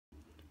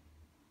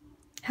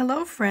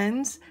Hello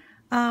friends.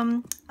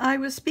 I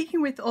was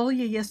speaking with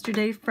Olya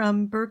yesterday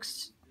from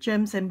Burke's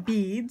Gems and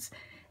Beads,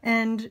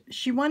 and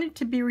she wanted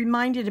to be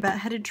reminded about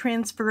how to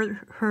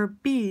transfer her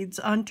beads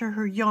onto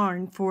her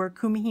yarn for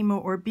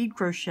kumihimo or bead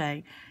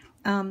crochet.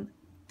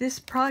 This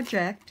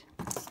project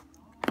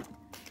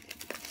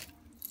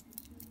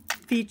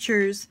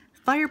features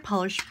fire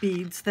polish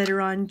beads that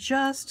are on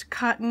just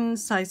cotton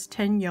size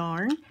 10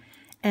 yarn,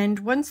 and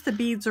once the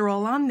beads are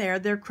all on there,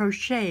 they're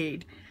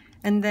crocheted.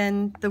 And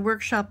then the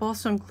workshop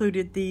also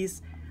included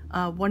these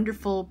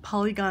wonderful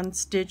polygon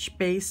stitch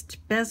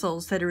based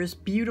bezels that are as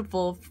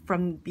beautiful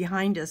from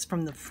behind us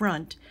from the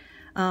front.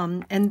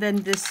 And then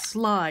this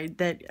slide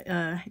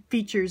that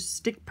features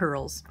stick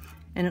pearls,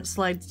 and it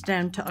slides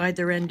down to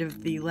either end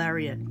of the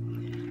lariat.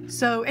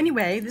 So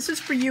anyway, this is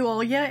for you,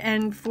 Olya,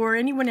 and for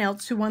anyone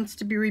else who wants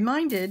to be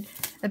reminded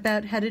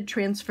about how to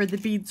transfer the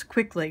beads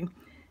quickly.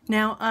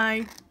 Now,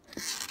 I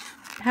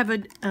have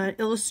an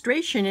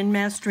illustration in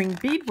Mastering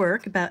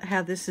Beadwork about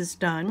how this is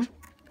done.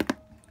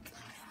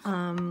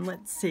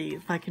 Let's see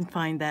if I can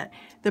find that.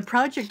 The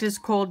project is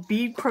called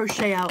Bead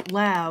Crochet Out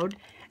Loud,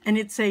 and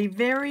it's a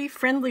very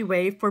friendly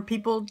way for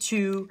people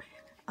to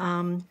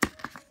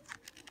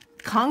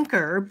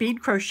conquer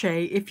bead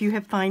crochet if you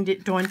find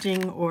it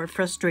daunting or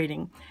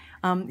frustrating.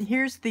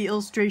 Here's the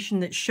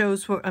illustration that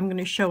shows what I'm going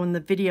to show in the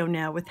video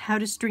now with how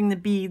to string the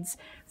beads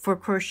for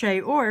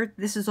crochet, or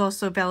this is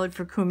also valid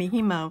for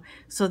kumihimo,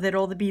 so that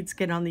all the beads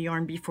get on the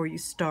yarn before you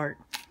start.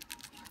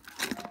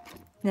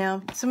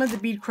 Now, some of the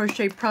bead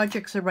crochet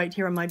projects are right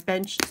here on my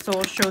bench, so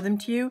I'll show them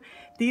to you.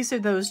 These are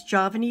those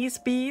Javanese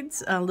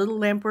beads, little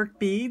lampwork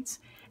beads,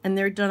 and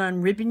they're done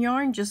on ribbon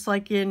yarn, just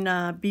like in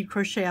Bead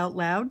Crochet Out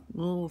Loud. A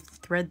little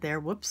thread there,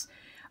 whoops,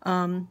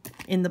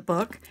 in the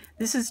book.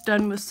 This is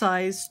done with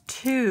size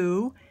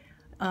 2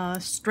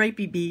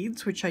 stripy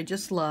beads, which I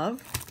just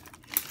love.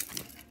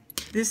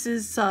 This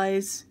is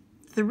size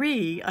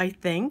 3, I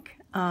think,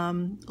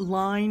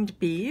 lined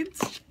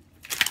beads.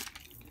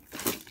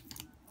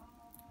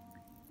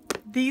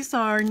 These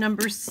are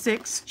number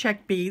 6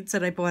 check beads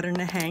that I bought in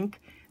a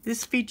hank.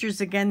 This features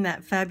again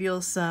that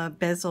fabulous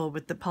bezel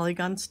with the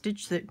polygon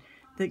stitch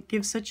that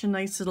gives such a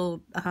nice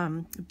little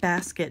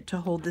basket to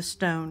hold the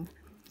stone.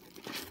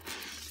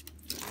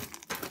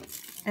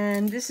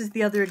 And this is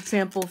the other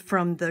example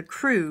from the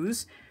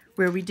cruise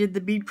where we did the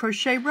bead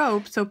crochet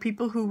rope, so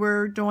people who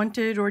were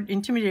daunted or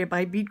intimidated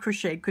by bead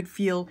crochet could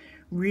feel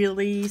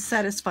really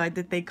satisfied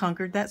that they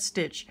conquered that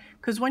stitch.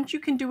 Because once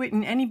you can do it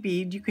in any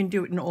bead, you can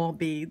do it in all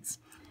beads.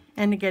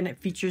 And again, it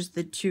features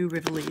the 2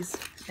 rivolis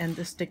and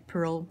the stick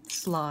pearl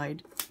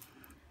slide.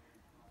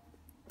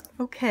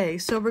 Okay,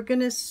 so we're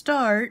going to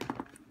start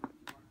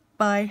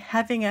by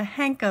having a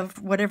hank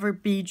of whatever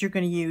bead you're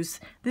going to use.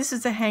 This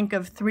is a hank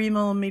of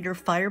 3mm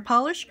fire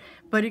polish,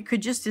 but it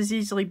could just as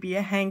easily be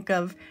a hank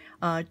of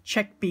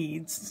check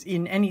beads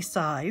in any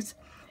size.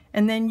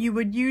 And then you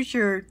would use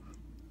your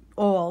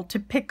awl to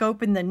pick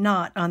open the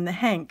knot on the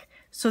hank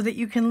so that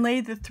you can lay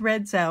the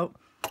threads out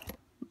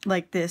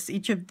like this,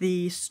 each of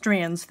the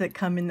strands that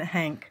come in the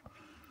hank.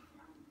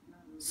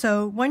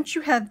 So once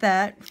you have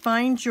that,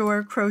 find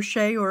your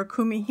crochet or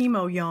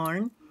kumihimo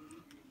yarn,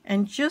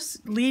 and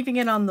just leaving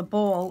it on the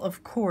ball,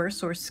 of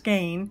course, or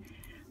skein,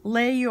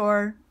 lay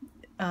your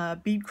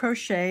bead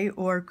crochet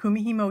or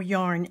kumihimo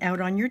yarn out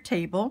on your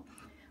table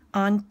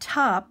on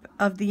top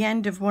of the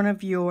end of one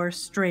of your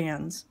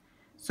strands.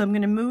 So I'm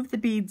going to move the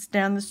beads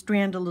down the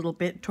strand a little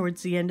bit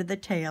towards the end of the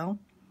tail,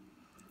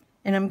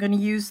 and I'm going to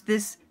use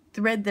this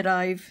thread that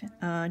I've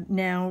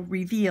now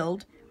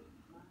revealed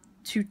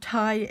to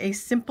tie a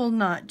simple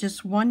knot,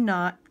 just one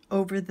knot,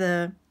 over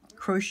the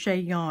crochet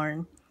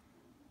yarn.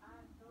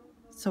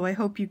 So I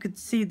hope you could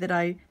see that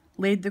I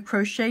laid the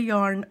crochet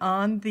yarn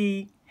on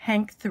the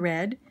hank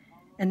thread,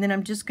 and then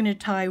I'm just going to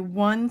tie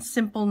one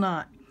simple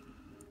knot.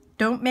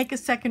 Don't make a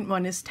second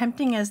one, as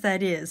tempting as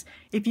that is.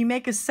 If you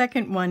make a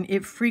second one,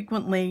 it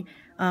frequently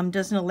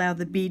doesn't allow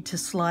the bead to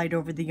slide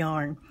over the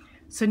yarn.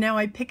 So now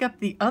I pick up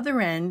the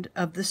other end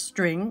of the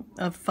string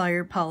of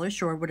fire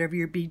polish or whatever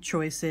your bead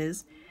choice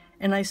is,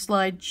 and I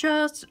slide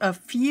just a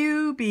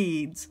few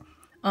beads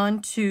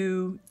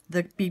onto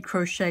the bead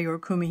crochet or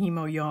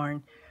kumihimo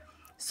yarn.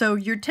 So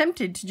you're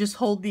tempted to just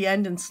hold the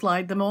end and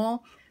slide them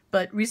all,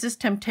 but resist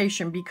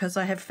temptation, because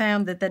I have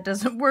found that that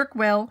doesn't work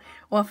well.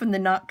 Often the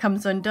knot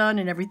comes undone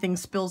and everything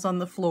spills on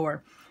the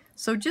floor.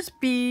 So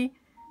just be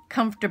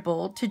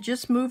comfortable to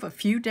just move a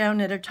few down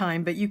at a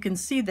time, but you can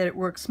see that it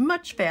works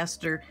much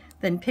faster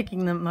than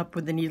picking them up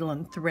with a needle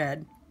and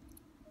thread.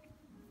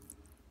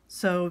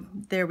 So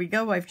there we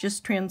go. I've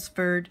just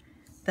transferred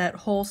that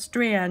whole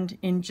strand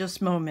in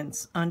just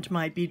moments onto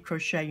my bead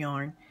crochet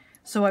yarn.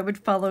 So I would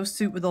follow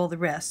suit with all the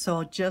rest. So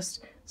I'll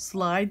just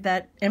slide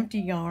that empty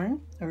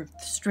yarn or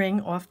string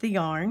off the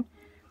yarn.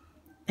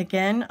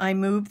 Again, I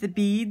move the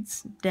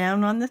beads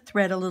down on the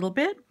thread a little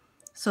bit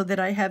so that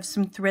I have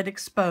some thread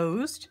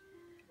exposed.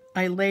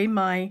 I lay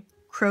my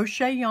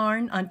crochet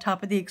yarn on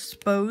top of the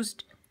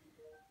exposed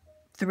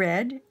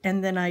thread,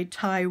 and then I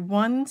tie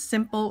one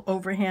simple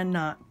overhand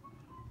knot,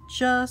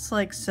 just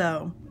like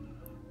so.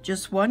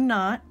 Just one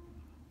knot,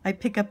 I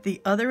pick up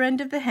the other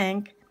end of the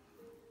hank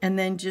and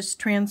then just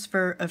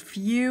transfer a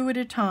few at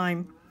a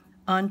time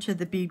onto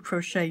the bead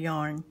crochet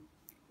yarn.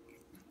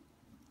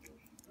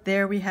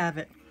 There we have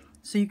it.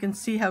 So you can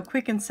see how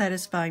quick and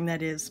satisfying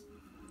that is.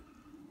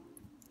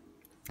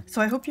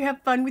 So I hope you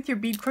have fun with your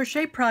bead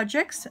crochet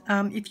projects.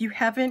 If you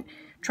haven't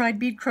tried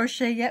bead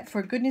crochet yet,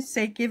 for goodness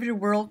sake, give it a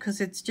whirl,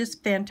 because it's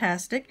just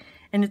fantastic.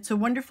 And it's a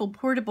wonderful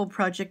portable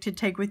project to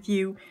take with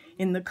you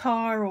in the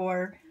car,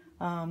 or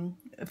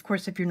of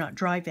course if you're not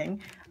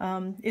driving.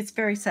 It's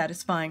very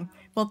satisfying.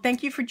 Well,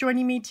 thank you for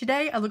joining me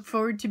today. I look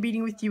forward to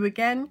beading with you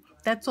again.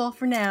 That's all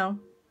for now.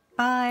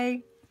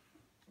 Bye.